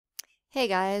Hey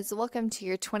guys, welcome to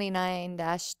your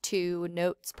 29-2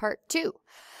 notes part 2.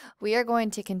 We are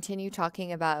going to continue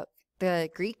talking about the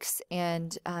Greeks,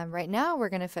 and right now we're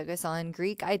going to focus on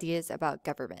Greek ideas about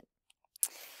government.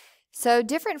 So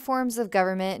different forms of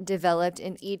government developed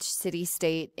in each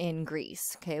city-state in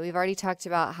Greece. Okay, we've already talked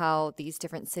about how these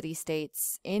different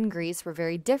city-states in Greece were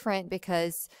very different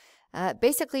because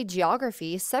basically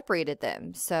geography separated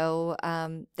them. So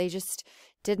they just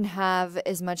didn't have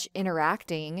as much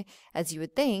interacting as you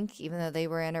would think, even though they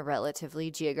were in a relatively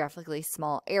geographically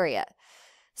small area.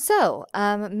 So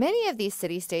many of these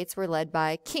city-states were led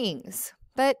by kings.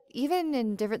 But even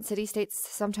in different city-states,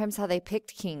 sometimes how they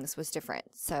picked kings was different.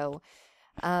 So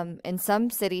in some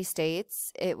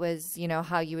city-states, it was,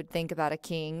 how you would think about a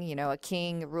king. A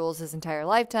king rules his entire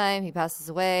lifetime. He passes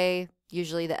away,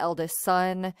 usually the eldest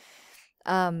son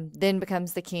then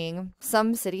becomes the king.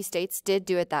 Some city-states did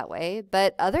do it that way,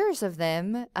 but others of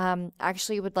them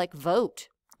actually would vote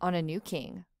on a new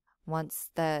king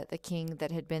once the king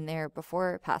that had been there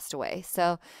before passed away.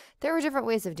 So there were different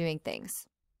ways of doing things.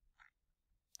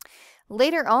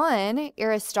 Later on,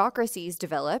 aristocracies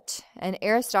developed. An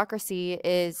aristocracy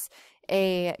is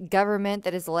a government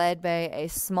that is led by a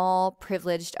small,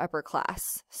 privileged upper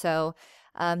class. So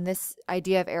this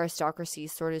idea of aristocracy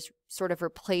sort of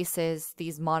replaces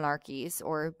these monarchies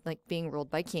or being ruled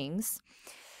by kings.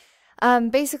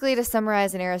 Basically, to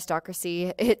summarize an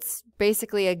aristocracy, it's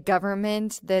basically a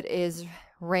government that is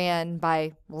ran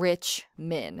by rich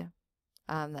men.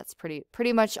 That's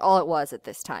pretty much all it was at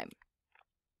this time.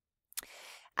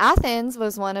 Athens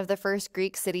was one of the first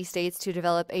Greek city-states to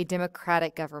develop a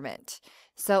democratic government.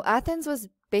 So Athens was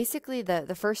basically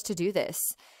the first to do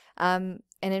this. And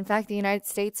in fact, the United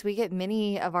States, we get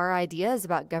many of our ideas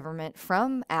about government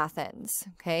from Athens.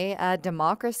 Okay,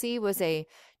 democracy was a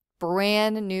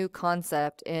brand new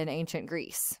concept in ancient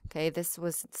Greece. Okay, this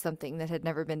was something that had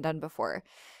never been done before.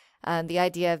 The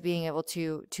idea of being able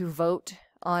to vote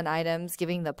on items,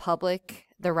 giving the public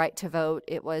the right to vote,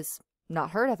 it was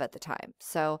not heard of at the time.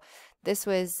 So this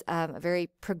was a very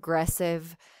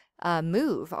progressive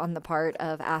move on the part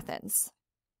of Athens.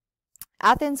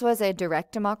 Athens was a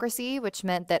direct democracy, which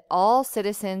meant that all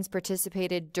citizens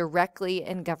participated directly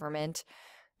in government,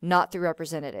 not through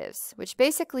representatives, which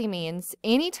basically means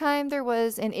anytime there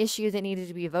was an issue that needed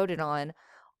to be voted on,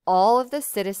 all of the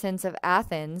citizens of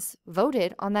Athens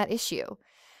voted on that issue.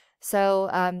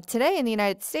 So today in the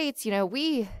United States,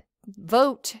 we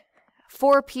vote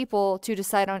for people to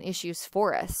decide on issues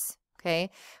for us. Okay,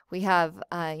 we have,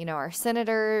 our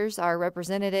senators, our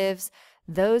representatives.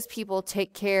 Those people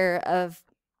take care of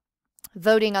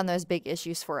voting on those big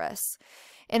issues for us.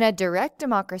 In a direct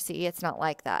democracy, it's not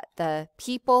like that. The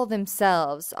people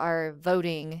themselves are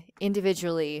voting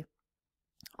individually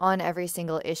on every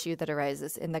single issue that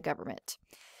arises in the government.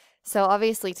 So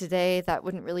obviously today that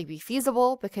wouldn't really be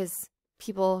feasible because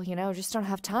people, just don't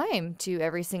have time to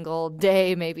every single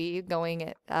day maybe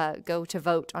go to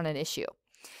vote on an issue.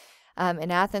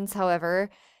 In Athens, however,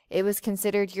 it was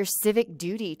considered your civic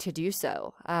duty to do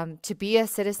so. To be a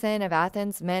citizen of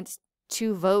Athens meant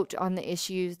to vote on the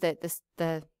issues that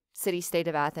the city-state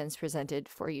of Athens presented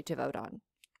for you to vote on.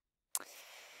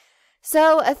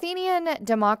 So Athenian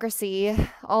democracy,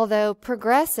 although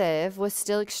progressive, was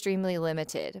still extremely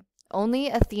limited. Only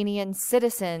Athenian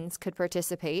citizens could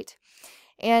participate,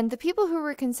 and the people who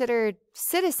were considered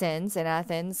citizens in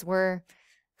Athens were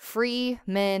free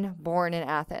men born in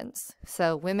Athens.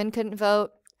 So women couldn't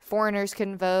vote, foreigners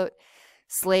couldn't vote,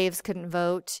 slaves couldn't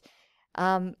vote.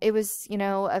 It was,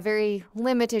 a very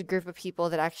limited group of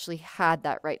people that actually had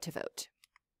that right to vote.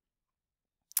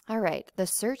 All right, the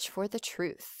search for the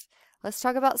truth. Let's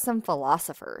talk about some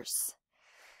philosophers.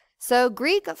 So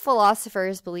Greek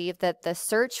philosophers believed that the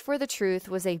search for the truth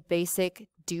was a basic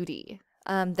duty,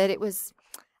 that it was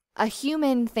a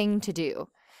human thing to do.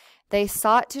 They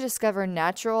sought to discover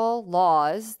natural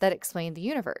laws that explained the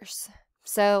universe.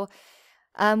 So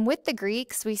with the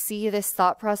Greeks, we see this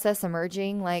thought process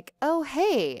emerging oh,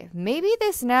 hey, maybe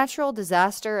this natural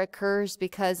disaster occurs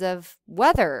because of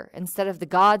weather instead of the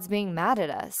gods being mad at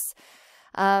us.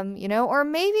 Or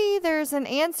maybe there's an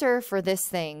answer for this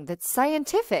thing that's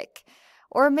scientific.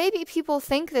 Or maybe people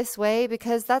think this way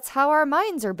because that's how our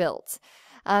minds are built.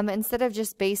 Instead of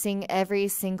just basing every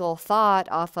single thought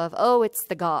off of, oh, it's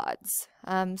the gods.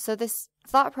 So this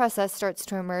thought process starts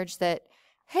to emerge that,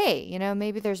 hey,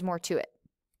 maybe there's more to it.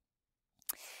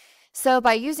 So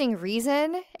by using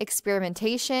reason,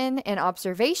 experimentation, and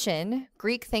observation,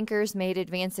 Greek thinkers made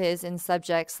advances in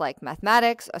subjects like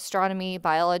mathematics, astronomy,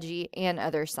 biology, and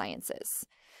other sciences.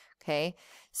 Okay,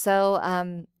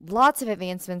 So lots of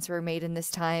advancements were made in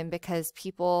this time because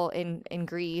people in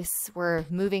Greece were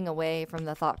moving away from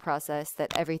the thought process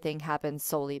that everything happens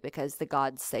solely because the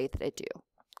gods say that it do.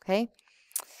 Okay.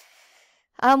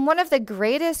 One of the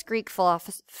greatest Greek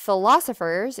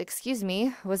philosophers,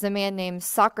 was a man named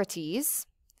Socrates.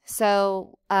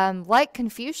 So, like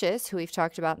Confucius, who we've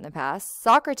talked about in the past,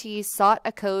 Socrates sought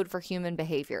a code for human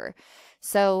behavior.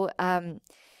 So,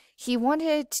 he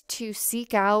wanted to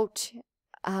seek out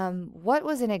what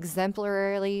was an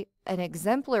exemplary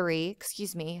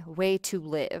way to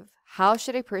live. How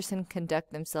should a person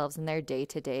conduct themselves in their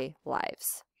day-to-day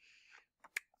lives?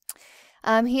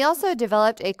 He also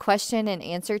developed a question and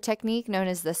answer technique known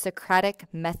as the Socratic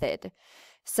method.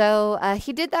 So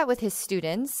he did that with his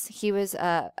students. He was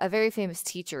a very famous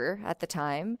teacher at the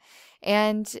time.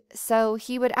 And so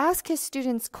he would ask his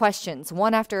students questions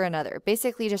one after another,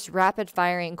 basically just rapid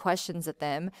firing questions at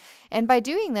them. And by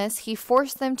doing this, he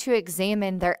forced them to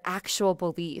examine their actual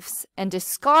beliefs and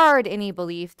discard any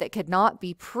belief that could not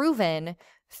be proven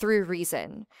through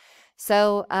reason.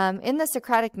 So in the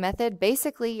Socratic method,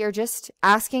 basically you're just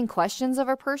asking questions of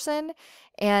a person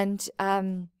and,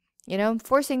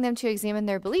 forcing them to examine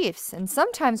their beliefs. And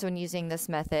sometimes when using this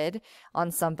method on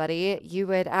somebody, you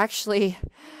would actually,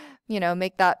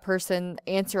 make that person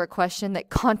answer a question that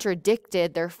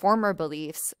contradicted their former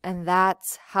beliefs. And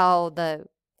that's how the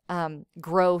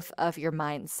growth of your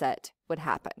mindset would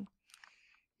happen.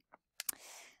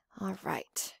 All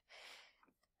right.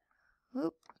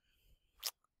 Oop.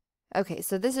 Okay,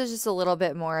 so this is just a little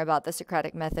bit more about the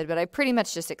Socratic method, but I pretty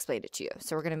much just explained it to you,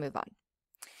 so we're going to move on.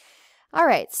 All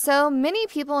right, so many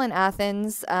people in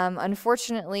Athens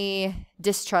unfortunately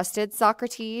distrusted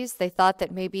Socrates. They thought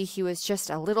that maybe he was just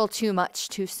a little too much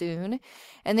too soon,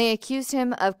 and they accused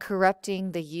him of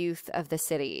corrupting the youth of the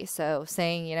city. So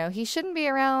saying, he shouldn't be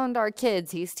around our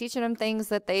kids. He's teaching them things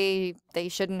that they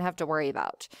shouldn't have to worry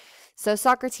about. So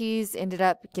Socrates ended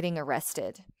up getting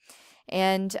arrested.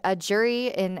 And a jury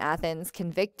in Athens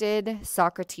convicted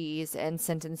Socrates and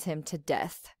sentenced him to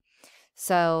death.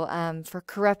 So for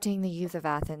corrupting the youth of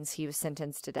Athens, he was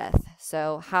sentenced to death.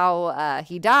 So how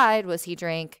he died was he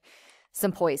drank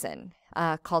some poison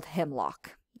called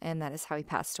hemlock, and that is how he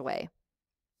passed away.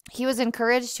 He was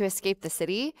encouraged to escape the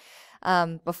city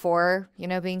before,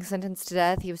 being sentenced to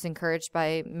death. He was encouraged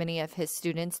by many of his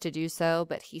students to do so,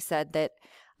 but he said that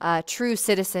a true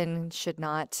citizen should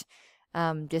not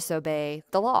disobey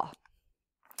the law.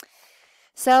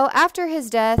 So after his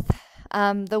death,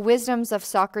 the wisdoms of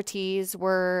Socrates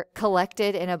were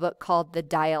collected in a book called the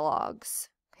Dialogues.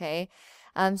 Okay,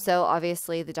 so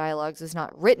obviously the Dialogues was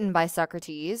not written by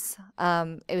Socrates.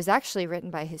 It was actually written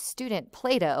by his student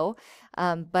Plato,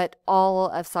 but all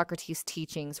of Socrates'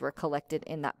 teachings were collected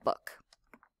in that book.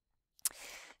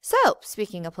 So,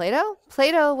 speaking of Plato,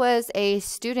 Plato was a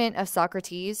student of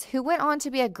Socrates who went on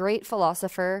to be a great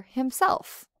philosopher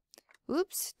himself.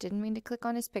 Oops, didn't mean to click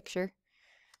on his picture.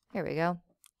 There we go.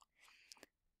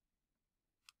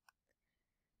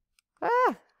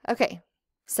 Okay.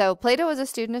 So, Plato was a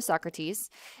student of Socrates,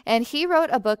 and he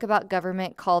wrote a book about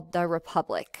government called The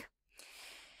Republic.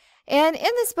 And in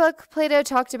this book, Plato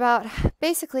talked about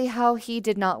basically how he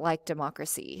did not like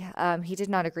democracy. He did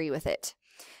not agree with it.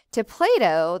 To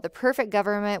Plato, the perfect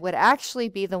government would actually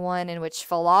be the one in which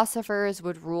philosophers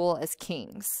would rule as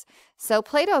kings. So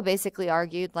Plato basically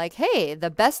argued like, hey, the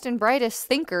best and brightest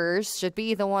thinkers should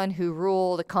be the one who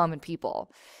rule the common people.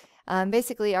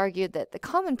 Basically argued that the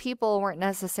common people weren't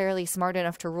necessarily smart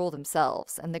enough to rule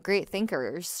themselves, and the great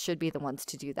thinkers should be the ones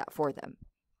to do that for them.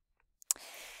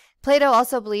 Plato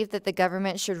also believed that the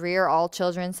government should rear all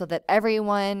children so that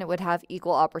everyone would have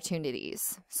equal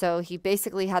opportunities. So he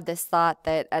basically had this thought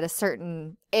that at a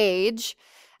certain age,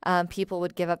 people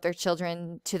would give up their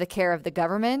children to the care of the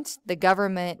government. The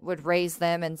government would raise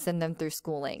them and send them through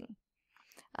schooling.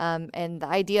 And the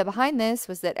idea behind this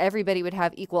was that everybody would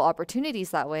have equal opportunities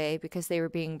that way because they were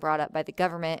being brought up by the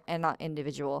government and not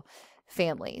individual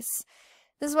families.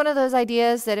 This is one of those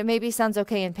ideas that it maybe sounds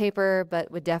okay in paper, but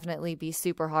would definitely be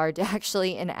super hard to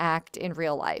actually enact in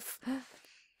real life.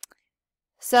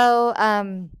 So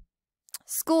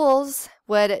schools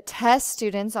would test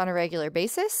students on a regular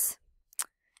basis,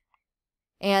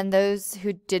 and those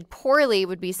who did poorly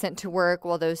would be sent to work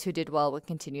while those who did well would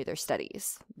continue their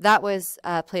studies. That was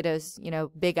Plato's,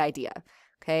 big idea.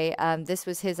 Okay, this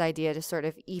was his idea to sort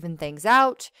of even things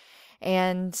out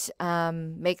and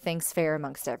make things fair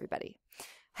amongst everybody.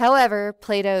 However,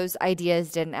 Plato's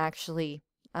ideas didn't actually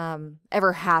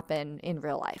ever happen in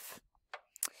real life.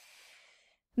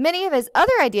 Many of his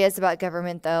other ideas about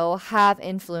government, though, have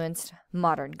influenced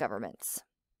modern governments.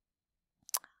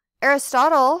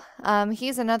 Aristotle,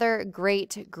 he's another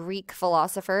great Greek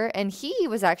philosopher, and he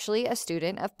was actually a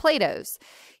student of Plato's.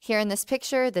 Here in this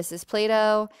picture, this is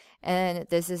Plato, and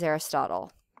this is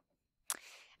Aristotle.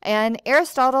 And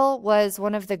Aristotle was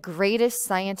one of the greatest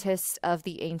scientists of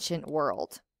the ancient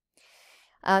world.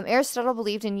 Aristotle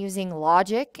believed in using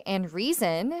logic and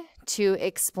reason to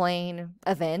explain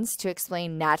events, to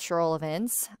explain natural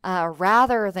events,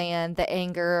 rather than the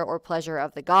anger or pleasure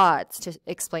of the gods to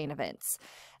explain events.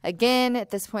 Again,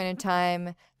 at this point in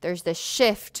time, there's this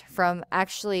shift from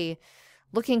actually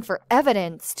looking for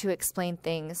evidence to explain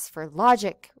things, for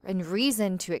logic and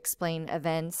reason to explain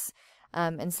events,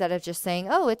 instead of just saying,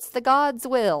 oh, it's the God's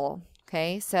will.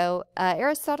 Okay, so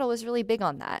Aristotle was really big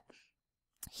on that.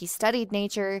 He studied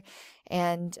nature,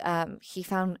 and he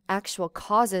found actual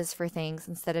causes for things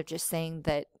instead of just saying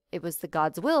that it was the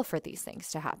God's will for these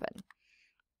things to happen.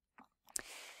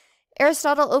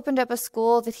 Aristotle opened up a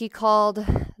school that he called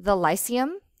the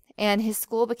Lyceum, and his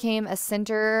school became a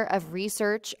center of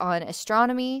research on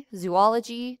astronomy,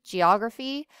 zoology,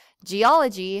 geography,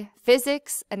 geology,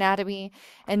 physics, anatomy,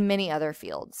 and many other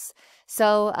fields.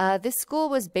 So this school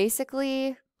was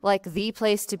basically like the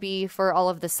place to be for all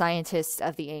of the scientists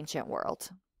of the ancient world.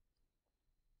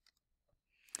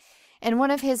 And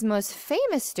one of his most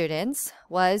famous students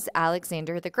was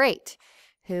Alexander the Great,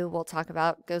 who we'll talk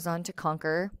about goes on to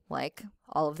conquer like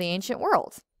all of the ancient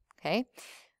world. Okay,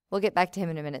 we'll get back to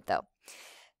him in a minute though.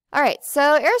 All right,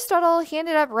 so Aristotle, he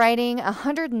ended up writing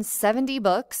 170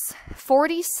 books,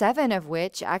 47 of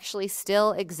which actually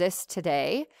still exist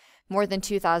today, more than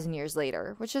 2,000 years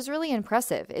later, which is really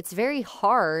impressive. It's very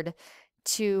hard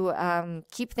to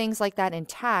keep things like that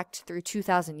intact through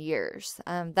 2,000 years.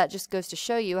 That just goes to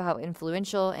show you how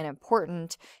influential and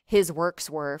important his works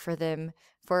were for them,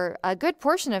 for a good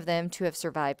portion of them to have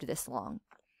survived this long.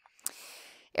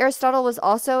 Aristotle was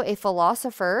also a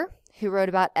philosopher who wrote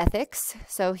about ethics,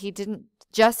 so he didn't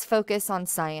just focus on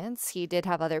science. He did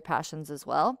have other passions as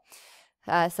well,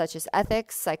 such as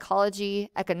ethics, psychology,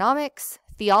 economics,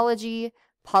 theology,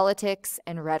 politics,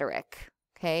 and rhetoric.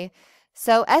 Okay,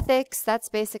 so ethics, that's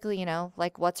basically, you know,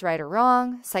 like what's right or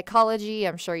wrong. Psychology,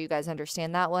 I'm sure you guys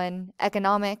understand that one.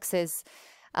 Economics is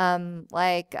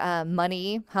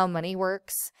money, how money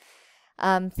works.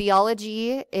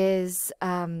 Theology is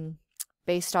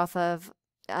based off of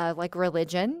like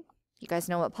religion. You guys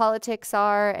know what politics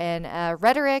are. And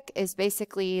rhetoric is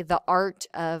basically the art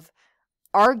of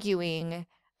arguing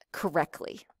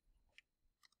correctly.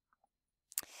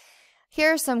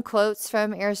 Here are some quotes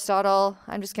from Aristotle.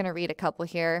 I'm just going to read a couple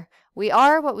here. We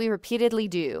are what we repeatedly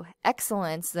do.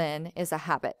 Excellence, then, is a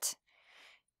habit.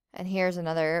 And here's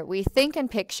another. We think in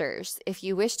pictures. If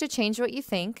you wish to change what you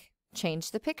think,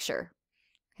 change the picture.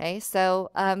 Okay, so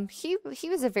he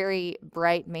was a very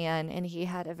bright man, and he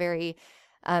had a very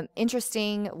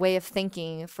interesting way of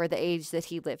thinking for the age that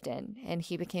he lived in, and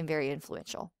he became very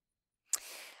influential.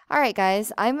 All right,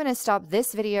 guys, I'm going to stop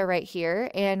this video right here,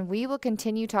 and we will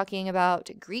continue talking about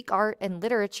Greek art and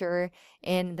literature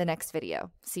in the next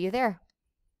video. See you there.